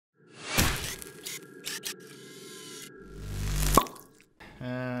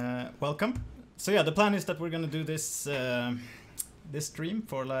welcome. So yeah, the plan is that we're gonna do this this stream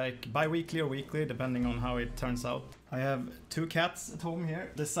for like bi-weekly or weekly, depending on how it turns out. I have 2 cats at home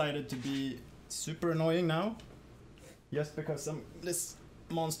here. Decided to be super annoying now, just because I'm this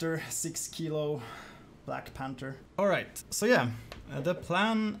monster 6 kilo black panther. All right, so yeah, the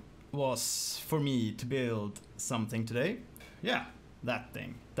plan was for me to build something today. Yeah, that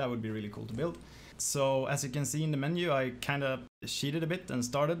thing. That would be really cool to build. So as you can see in the menu, I kind of cheated a bit and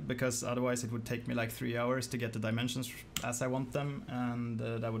started, because otherwise it would take me like 3 hours to get the dimensions as I want them, and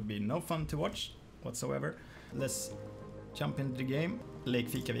that would be no fun to watch whatsoever. Let's jump into the game. Lake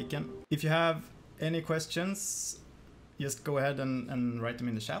Fikaviken. If you have any questions, just go ahead and write them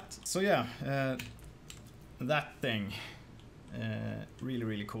in the chat. So yeah, that thing,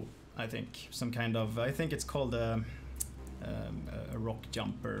 really cool. I think some kind of, I think it's called a rock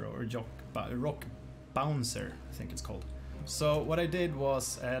jumper or a rock bouncer, I think it's called. So what I did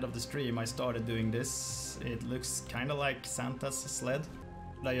was, ahead of the stream, I started doing this. It looks kind of like Santa's sled.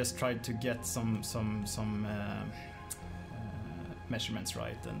 I just tried to get some measurements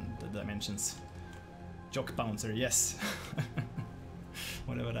right and the dimensions. Jock bouncer, yes.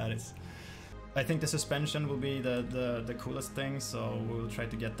 Whatever that is. I think the suspension will be the coolest thing, so we'll try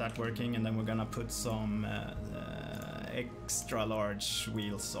to get that working, and then we're gonna put some extra large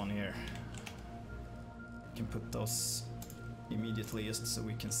wheels on here. We can put those immediately just so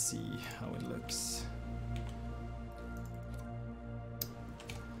we can see how it looks.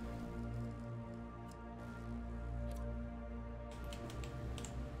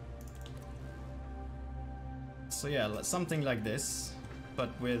 So yeah, something like this, but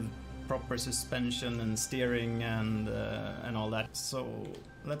with proper suspension and steering and all that. So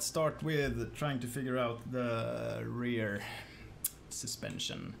let's start with trying to figure out the rear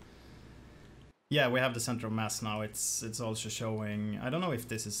suspension. Yeah, we have the center of mass now. It's also showing, I don't know if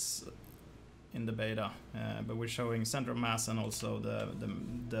this is in the beta, but we're showing center of mass and also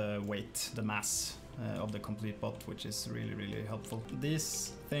the weight, the mass of the complete bot, which is really helpful.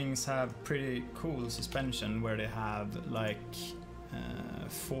 These things have pretty cool suspension where they have like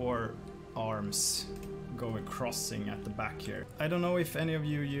 4 arms going crossing at the back here. I don't know if any of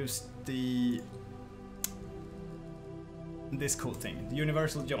you used this cool thing, the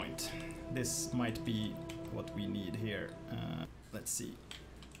universal joint. This might be what we need here. Let's see.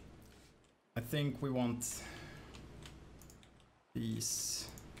 I think we want these,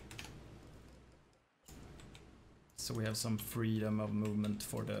 so we have some freedom of movement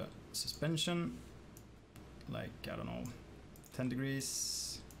for the suspension. Like, I don't know, 10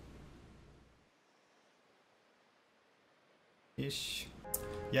 degrees ish.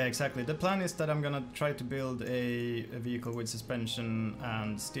 Yeah, exactly. The plan is that I'm gonna try to build a vehicle with suspension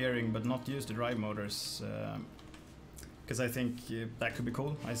and steering, but not use the drive motors, because I think that could be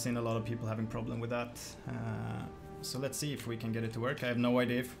cool. I've seen a lot of people having problem with that. So let's see if we can get it to work. I have no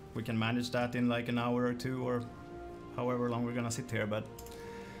idea if we can manage that in like an hour or 2 or however long we're gonna sit here, but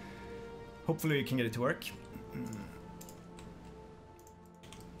hopefully we can get it to work.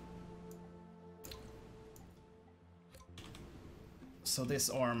 So this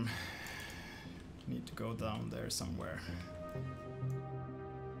arm need to go down there somewhere.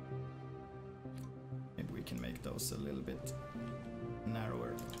 Maybe we can make those a little bit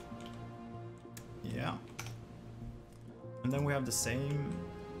narrower. Yeah. And then we have the same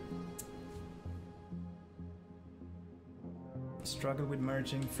struggle with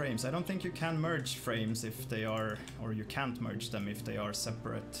merging frames. I don't think you can merge frames if they are, or you can't merge them if they are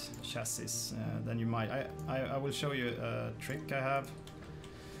separate chassis. Then you might. I will show you a trick I have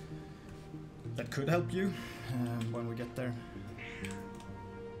that could help you when we get there.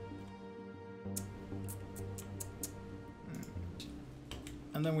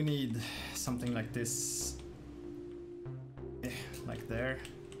 And then we need something like this, like there.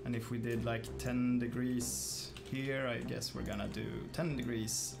 And if we did like 10 degrees here, I guess we're gonna do 10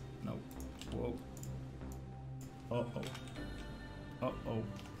 degrees. No. Whoa. Uh-oh. Uh-oh.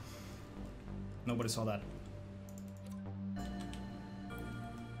 Nobody saw that.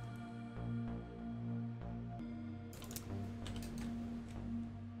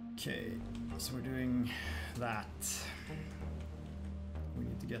 Okay, so we're doing that. We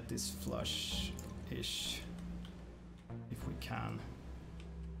need to get this flush-ish, if we can.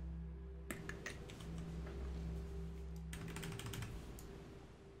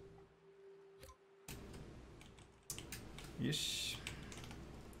 Ish.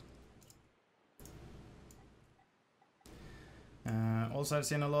 Also, I've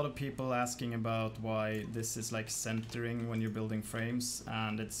seen a lot of people asking about why this is like centering when you're building frames,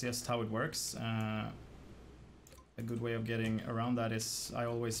 and it's just how it works. a good way of getting around that is I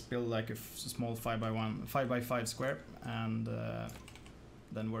always build like a small 5x5 square and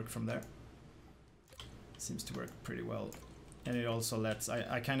then work from there. Seems to work pretty well. And it also lets,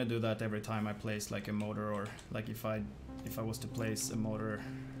 I kind of do that every time I place like a motor, or like if I was to place a motor,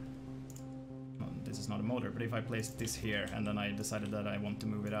 well, this is not a motor, but if I placed this here and then I decided that I want to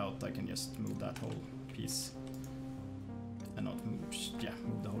move it out, I can just move that whole piece and not move, yeah,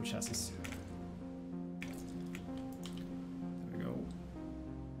 move the whole chassis. There we go.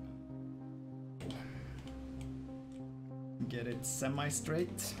 Get it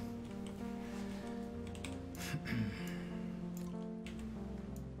semi-straight.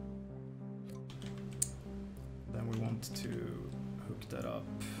 Then we want to hook that up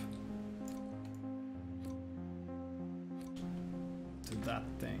to that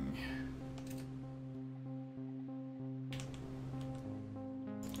thing.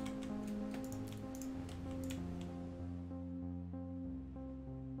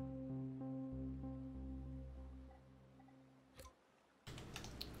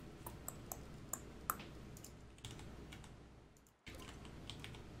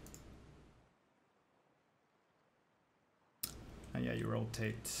 And yeah, you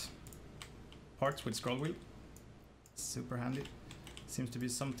rotate parts with scroll wheel. Super handy. Seems to be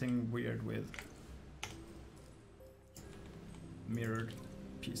something weird with mirrored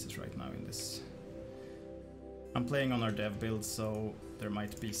pieces right now in this. I'm playing on our dev build, so there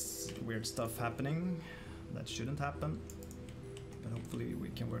might be weird stuff happening that shouldn't happen, but hopefully we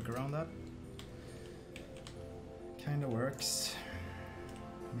can work around that. Kinda works,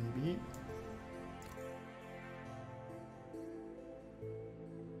 maybe.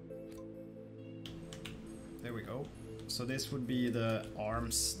 There we go. So this would be the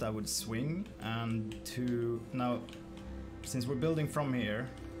arms that would swing, and now, since we're building from here,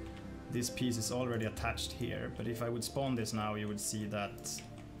 this piece is already attached here, but if I would spawn this now, you would see that,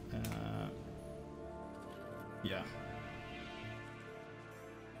 yeah,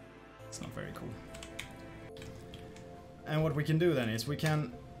 it's not very cool. And what we can do then is we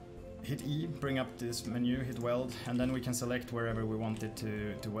can hit E, bring up this menu, hit weld, and then we can select wherever we want it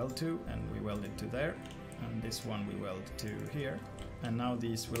to weld to, and we weld it to there. And this one we weld to here, and now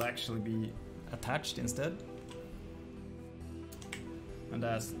these will actually be attached instead, and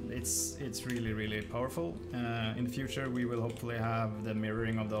it's really powerful. In the future we will hopefully have the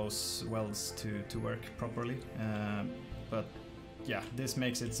mirroring of those welds to work properly, but yeah, this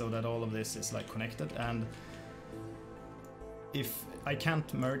makes it so that all of this is like connected, and if I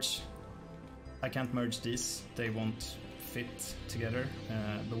can't merge these, they won't fit together,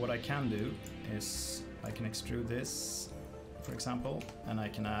 but what I can do is I can extrude this, for example, and I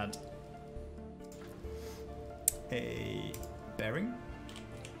can add a bearing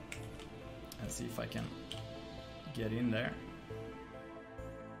and see if I can get in there.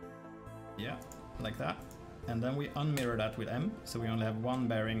 Yeah, like that. And then we unmirror that with M, so we only have one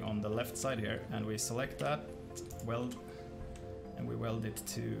bearing on the left side here, and we select that, weld, and we weld it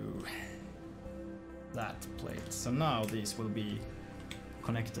to that plate. So now these will be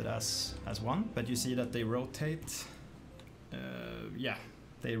connected as one, but you see that they rotate. Yeah,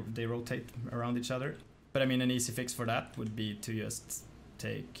 they rotate around each other. But I mean, an easy fix for that would be to just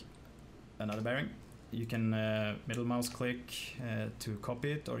take another bearing. You can middle mouse click to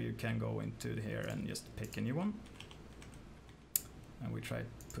copy it, or you can go into here and just pick a new one. And we try to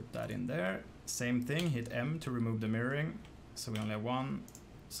put that in there. Same thing, hit M to remove the mirroring. So we only have one.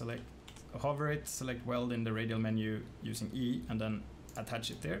 Select, hover it, select weld in the radial menu using E, and then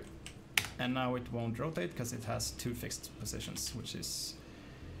attach it there, and now it won't rotate because it has two fixed positions, which is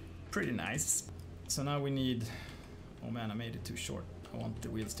pretty nice. So now we need, oh man, I made it too short. I want the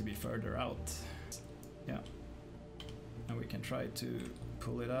wheels to be further out. Yeah, and we can try to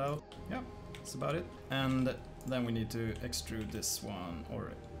pull it out. Yeah, that's about it. And then we need to extrude this one,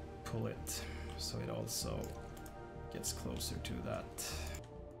 or pull it so it also gets closer to that.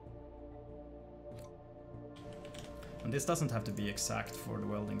 And this doesn't have to be exact for the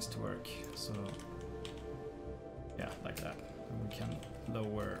weldings to work, so yeah, like that. And we can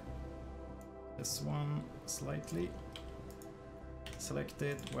lower this one slightly, select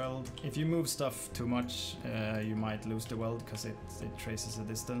it, weld. If you move stuff too much, you might lose the weld because it traces a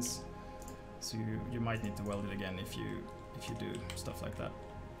distance, so you might need to weld it again if you do stuff like that.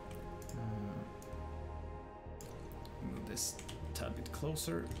 Move this a tad bit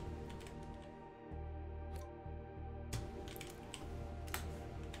closer.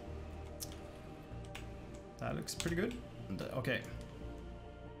 That looks pretty good. And, okay,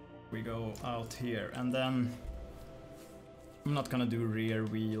 we go out here, and then I'm not gonna do rear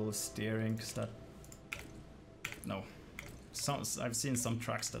wheel steering because that no. I've seen some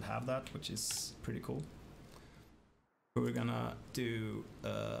trucks that have that, which is pretty cool. We're gonna do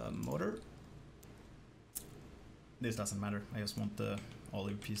a motor. This doesn't matter, I just want the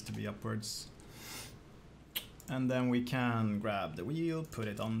olive piece to be upwards. And then we can grab the wheel, put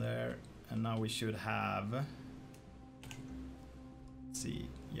it on there, and now we should have... Let's see,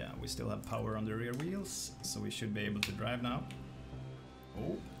 yeah, we still have power on the rear wheels, so we should be able to drive now.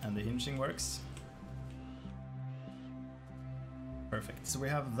 Oh, and the hinging works. Perfect, so we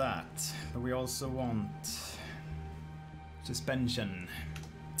have that, but we also want suspension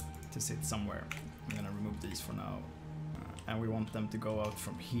to sit somewhere. I'm gonna remove these for now. And we want them to go out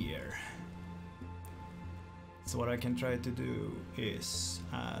from here. So what I can try to do is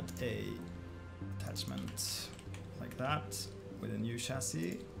add a attachment like that with a new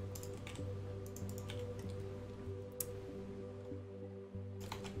chassis.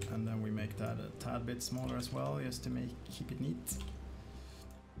 And then we make that a tad bit smaller as well, just to keep it neat.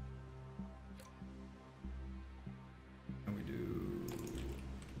 And we do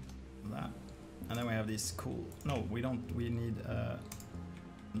that. And then we have these cool... No, we don't. We need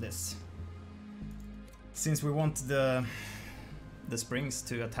this. Since we want the springs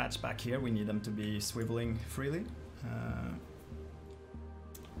to attach back here, we need them to be swiveling freely.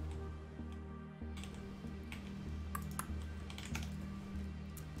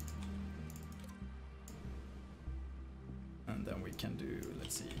 And then we can do,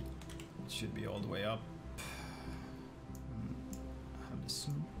 let's see, it should be all the way up. Have the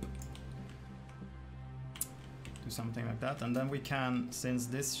swoop. Do something like that, and then we can, since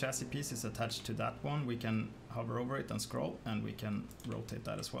this chassis piece is attached to that one, we can hover over it and scroll, and we can rotate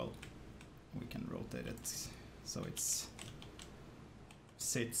that as well. We can rotate it so it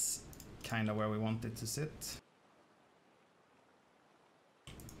sits kind of where we want it to sit.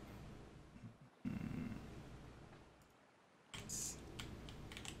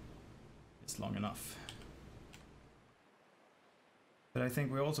 It's long enough. But I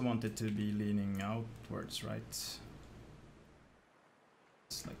think we also want it to be leaning outwards, right?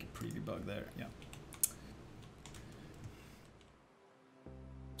 It's like a preview bug there, yeah.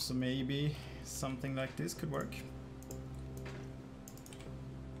 So maybe something like this could work.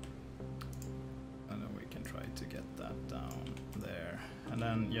 And then we can try to get that down there. And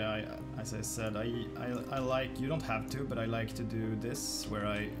then, yeah, as I said, I like, you don't have to, but I like to do this, where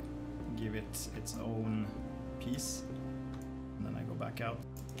I give it its own piece. And then I go back out.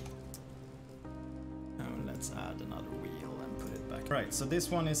 Now let's add another wheel and put it back. Right, so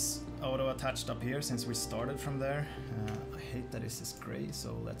this one is auto attached up here since we started from there. I hate that this is gray,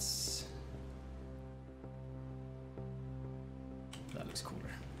 so let's... That looks cooler.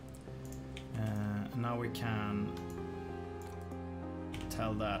 Now we can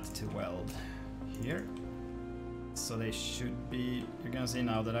tell that to weld here. So they should be... You're gonna see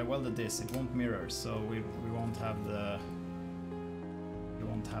now that I welded this, it won't mirror, so we won't have the...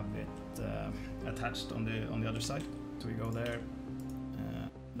 have it attached on the other side. So we go there,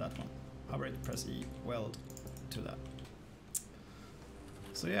 that one, hover it, press E, weld to that.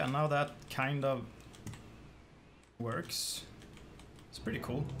 So yeah, now that kind of works. It's pretty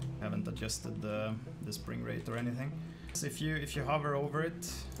cool. I haven't adjusted the spring rate or anything. So if you hover over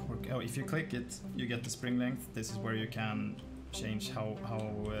it, or if you click it, you get the spring length. This is where you can change how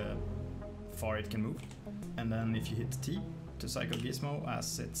far it can move. And then if you hit T to cycle gizmo,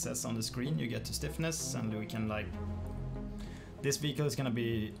 as it says on the screen, you get to stiffness, and we can, like, this vehicle is gonna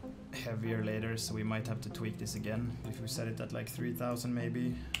be heavier later, so we might have to tweak this again. If we set it at like 3000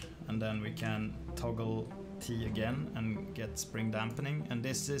 maybe, and then we can toggle T again and get spring dampening. And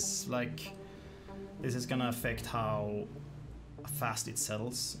this is gonna affect how fast it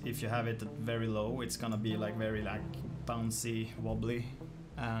settles. If you have it at very low, it's gonna be like very like bouncy, wobbly,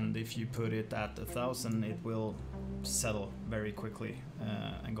 and if you put it at 1000, it will settle very quickly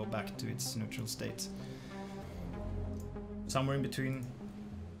and go back to its neutral state. Somewhere in between,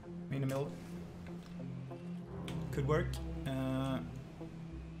 in the middle, could work. I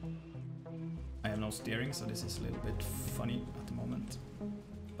have no steering, so this is a little bit funny at the moment.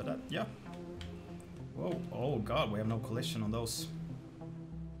 But yeah. Whoa, oh god, we have no collision on those.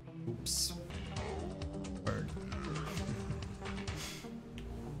 Oops. Bird.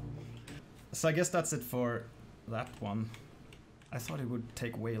 So I guess that's it for that one. I thought it would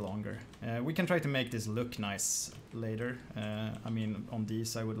take way longer. We can try to make this look nice later. I mean, on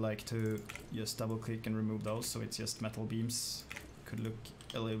these I would like to just double click and remove those, so it's just metal beams. Could look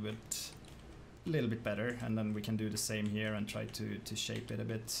a little bit better, and then we can do the same here and try to shape it a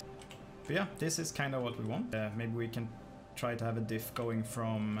bit. But yeah, this is kind of what we want. Maybe we can try to have a diff going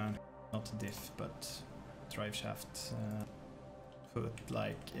from, not diff, but drive shaft. Put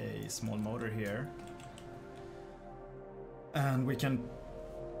like a small motor here, and we can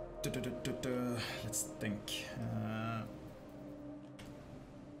let's think.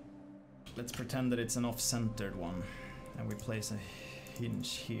 Let's pretend that it's an off-centered one, and we place a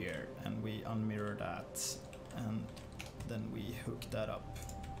hinge here, and we unmirror that, and then we hook that up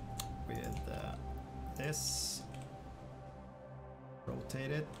with this.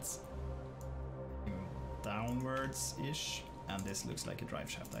 Rotate it downwards-ish, and this looks like a drive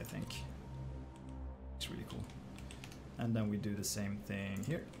shaft, I think. It's really cool. And then we do the same thing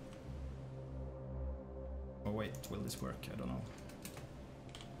here. Oh wait, will this work? I don't know.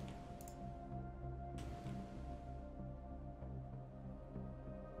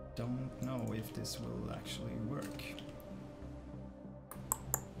 Don't know if this will actually work.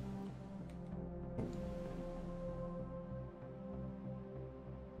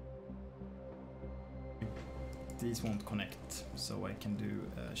 These won't connect, so I can do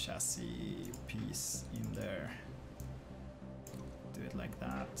a chassis piece in there. Do it like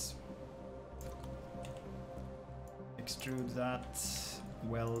that. Extrude that,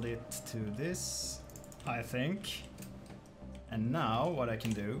 weld it to this, I think. And now what I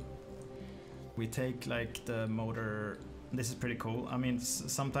can do, we take like the motor. This is pretty cool. I mean,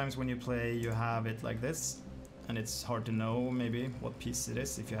 sometimes when you play you have it like this, and it's hard to know maybe what piece it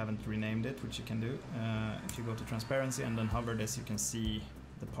is if you haven't renamed it, which you can do. If you go to transparency and then hover this, you can see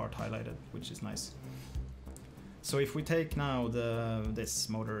the part highlighted, which is nice. So if we take now this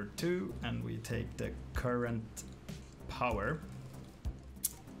motor 2 and we take the current power,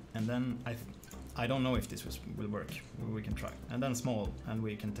 and then I don't know if this will work. We can try. And then small, and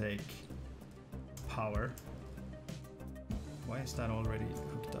we can take power. Why is that already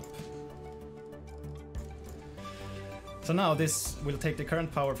hooked up? So now this will take the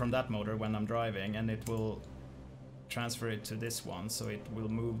current power from that motor when I'm driving, and it will transfer it to this one, so it will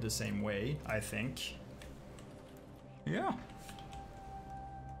move the same way, I think. Yeah.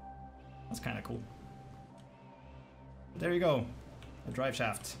 That's kind of cool. There you go. A drive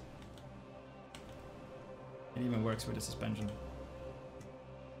shaft. It even works with the suspension.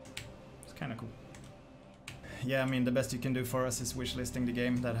 It's kind of cool. Yeah, I mean, the best you can do for us is wishlisting the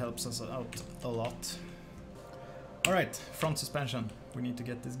game. That helps us out a lot. Alright, front suspension. We need to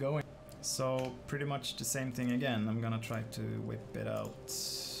get this going. So, pretty much the same thing again. I'm gonna try to whip it out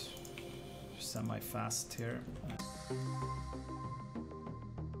semi-fast here.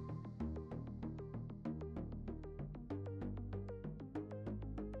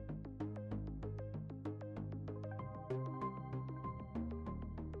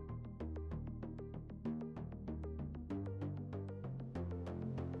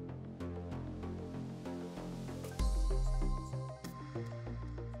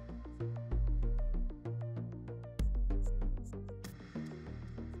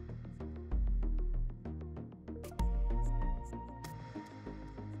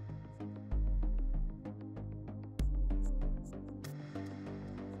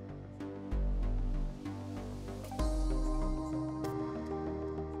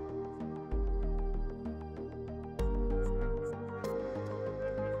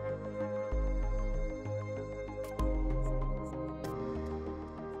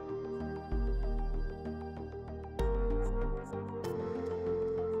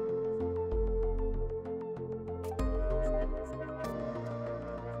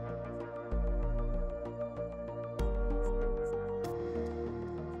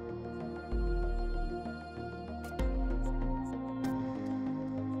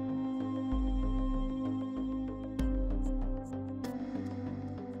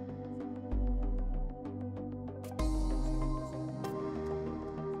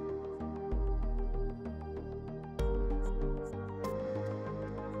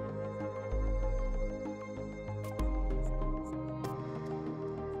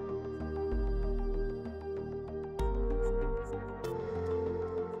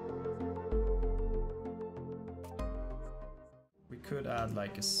 Could add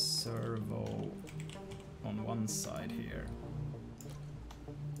like a servo on one side here,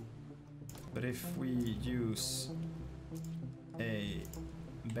 but if we use a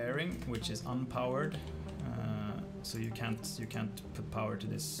bearing which is unpowered, so you can't put power to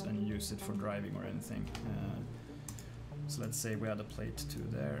this and use it for driving or anything. So let's say we add a plate 2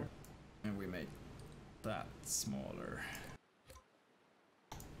 there, and we make that smaller.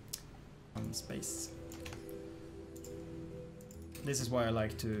 Space. This is why I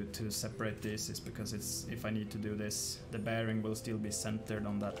like to separate this, is because it's, if I need to do this, the bearing will still be centered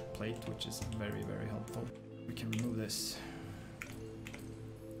on that plate, which is very, very helpful. We can remove this.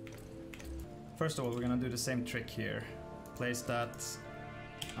 First of all, we're gonna do the same trick here. Place that,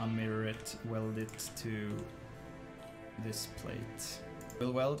 unmirror it, weld it to this plate.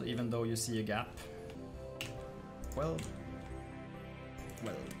 Will weld even though you see a gap. Weld.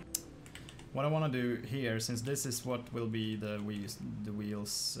 Weld. What I want to do here, since this is what will be the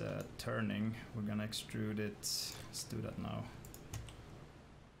wheels turning, we're gonna extrude it. Let's do that now.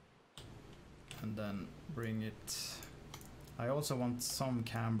 And then bring it. I also want some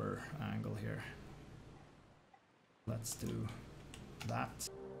camber angle here. Let's do that.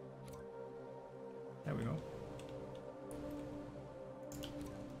 There we go.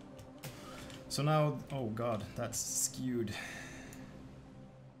 So now, oh god, that's skewed.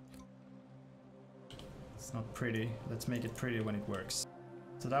 It's not pretty. Let's make it pretty when it works.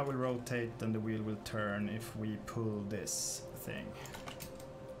 So that will rotate and the wheel will turn if we pull this thing.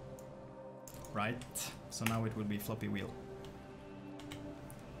 Right? So now it will be floppy wheel.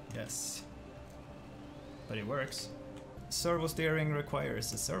 Yes. But it works. Servo steering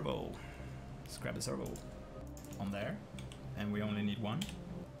requires a servo. Let's grab a servo. On there. And we only need one.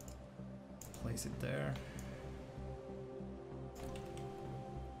 Place it there.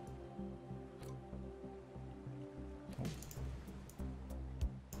 Oh.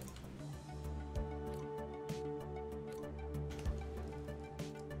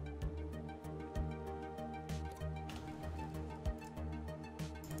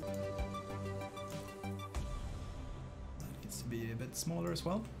 That needs to be a bit smaller as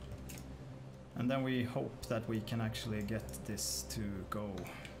well. And then we hope that we can actually get this to go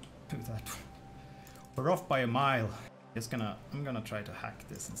to that. We're off by a mile. I'm gonna try to hack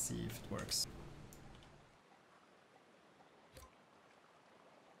this and see if it works.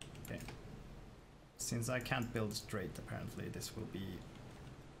 Okay. Since I can't build straight, apparently this will be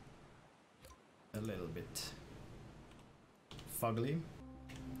a little bit fugly.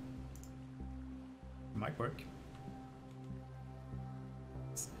 Might work.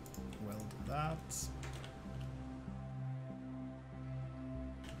 Let's weld that.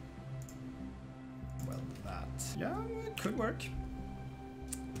 Yeah, it could work.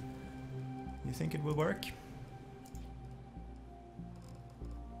 You think it will work?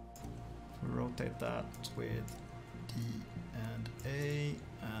 We'll rotate that with D and A,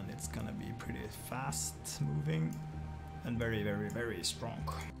 and it's gonna be pretty fast moving and very, very, very strong.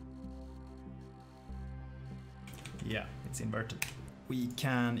 Yeah, it's inverted. We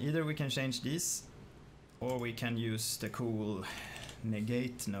can change these, or we can use the cool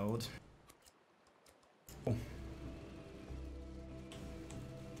negate node. Oh.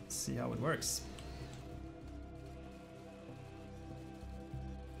 See how it works.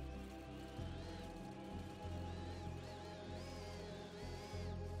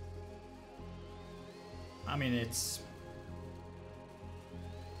 I mean, it's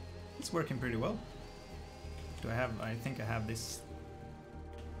working pretty well. I think I have this.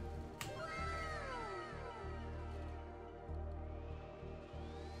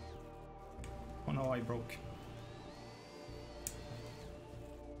 Oh no, I broke.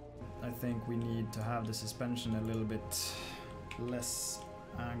 I think we need to have the suspension a little bit less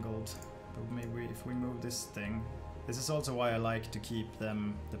angled, but maybe if we move this thing. This is also why I like to keep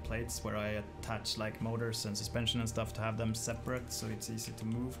the plates where I attach like motors and suspension and stuff, to have them separate so it's easy to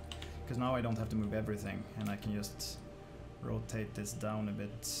move, because now I don't have to move everything and I can just rotate this down a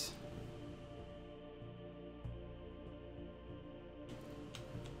bit.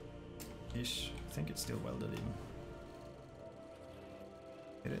 Ish. I think it's still welded even.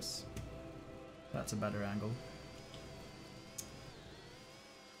 It is. That's a better angle.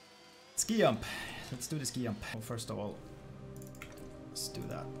 Ski jump. Let's do the ski jump. Well, first of all, let's do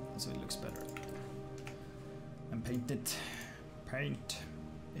that so it looks better. And paint it. Paint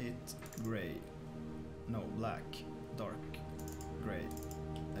it gray. No, black. Dark gray.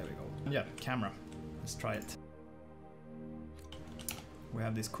 There we go. Yeah, camera. Let's try it. We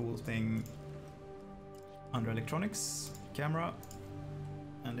have this cool thing under electronics, camera.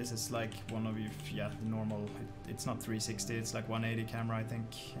 And this is like one of the normal, it's not 360, it's like 180 camera, I think.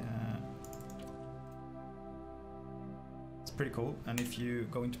 It's pretty cool. And if you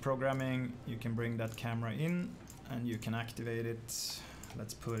go into programming, you can bring that camera in and you can activate it.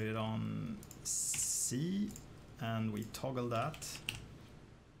 Let's put it on C and we toggle that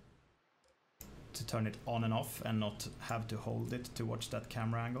to turn it on and off and not have to hold it to watch that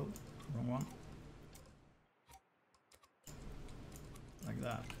camera angle. Wrong one. Like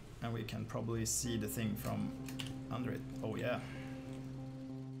that, and we can probably see the thing from under it. Oh yeah.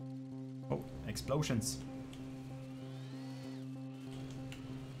 Oh, explosions.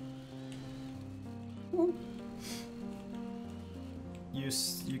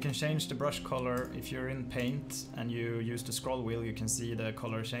 you can change the brush color if you're in paint and you use the scroll wheel. You can see the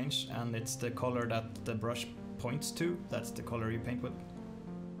color change, and it's the color that the brush points to. That's the color you paint with.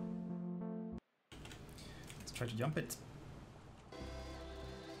 Let's try to jump it.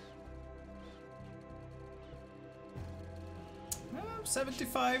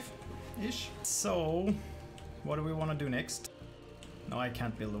 75-ish. So, what do we want to do next? No, I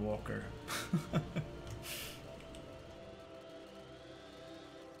can't build a walker.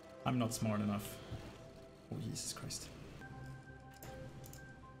 I'm not smart enough. Oh, Jesus Christ.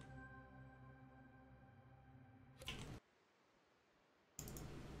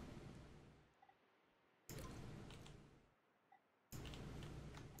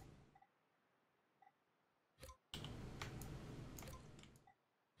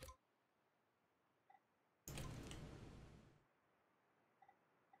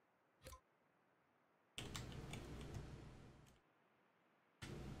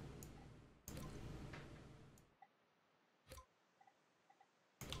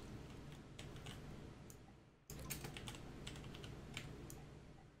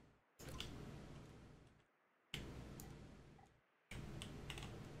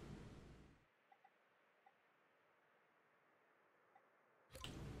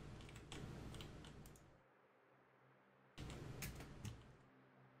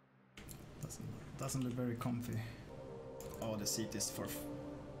 Doesn't look very comfy. Oh, the seat is for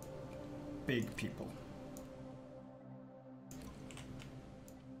big people.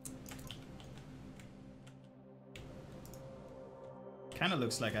 Kind of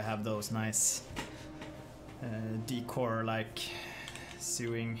looks like I have those nice decor like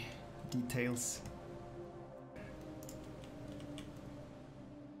sewing details.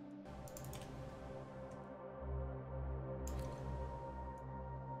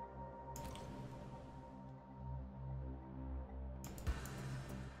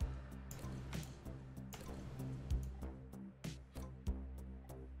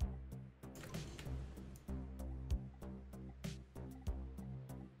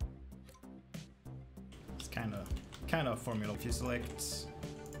 Kind of formula. If you select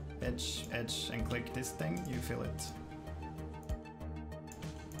edge, and click this thing, you fill it.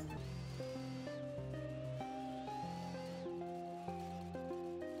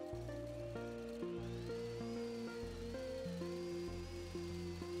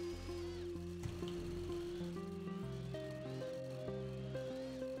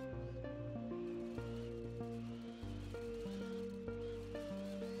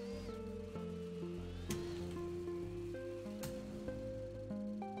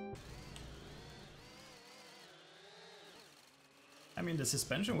 I mean, the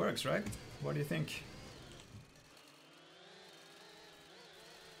suspension works, right? What do you think?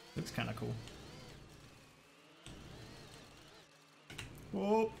 Looks kind of cool.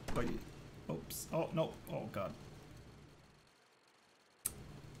 Whoa! Oops. Oh, no. Oh, God.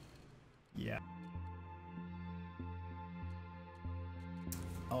 Yeah.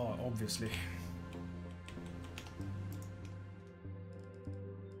 Oh, obviously.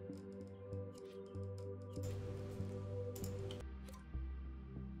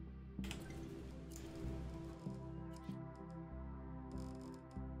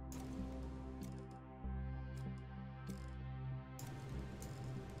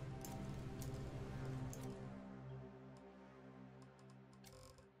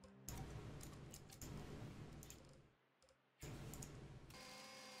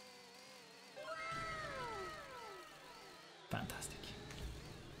 Fantastic.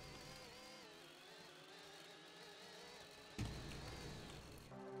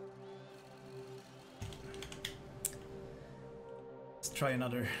 Let's try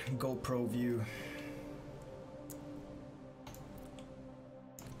another GoPro view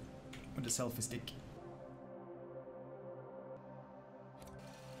with the selfie stick.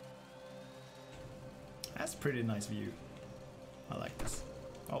 That's a pretty nice view. I like this.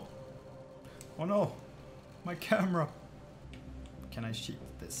 Oh. Oh no! My camera! Can I cheat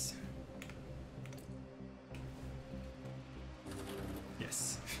this?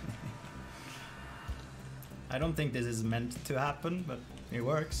 Yes. I don't think this is meant to happen, but it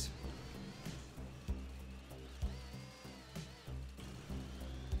works.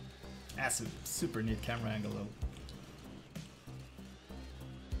 That's a super neat camera angle though.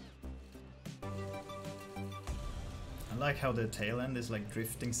 I like how the tail end is like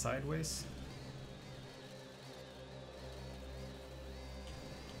drifting sideways.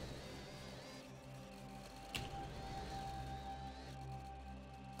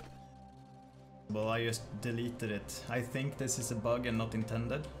 Well, I just deleted it. I think this is a bug and not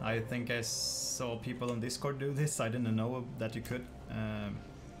intended. I think I saw people on Discord do this. I didn't know that you could.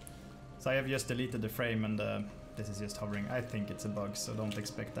 So I have just deleted the frame and this is just hovering. I think it's a bug, so don't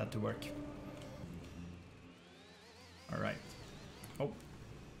expect that to work. Alright. Oh.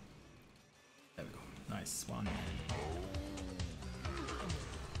 There we go. Nice one.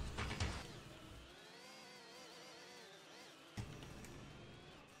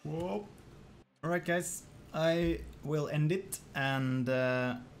 Whoa. Alright guys, I will end it and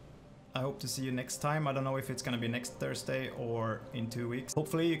I hope to see you next time. I don't know if it's gonna be next Thursday or in 2 weeks.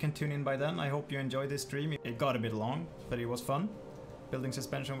 Hopefully you can tune in by then. I hope you enjoyed this stream. It got a bit long, but it was fun. Building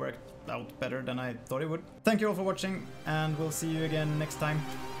suspension worked out better than I thought it would. Thank you all for watching and we'll see you again next time.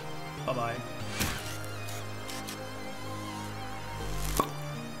 Bye bye.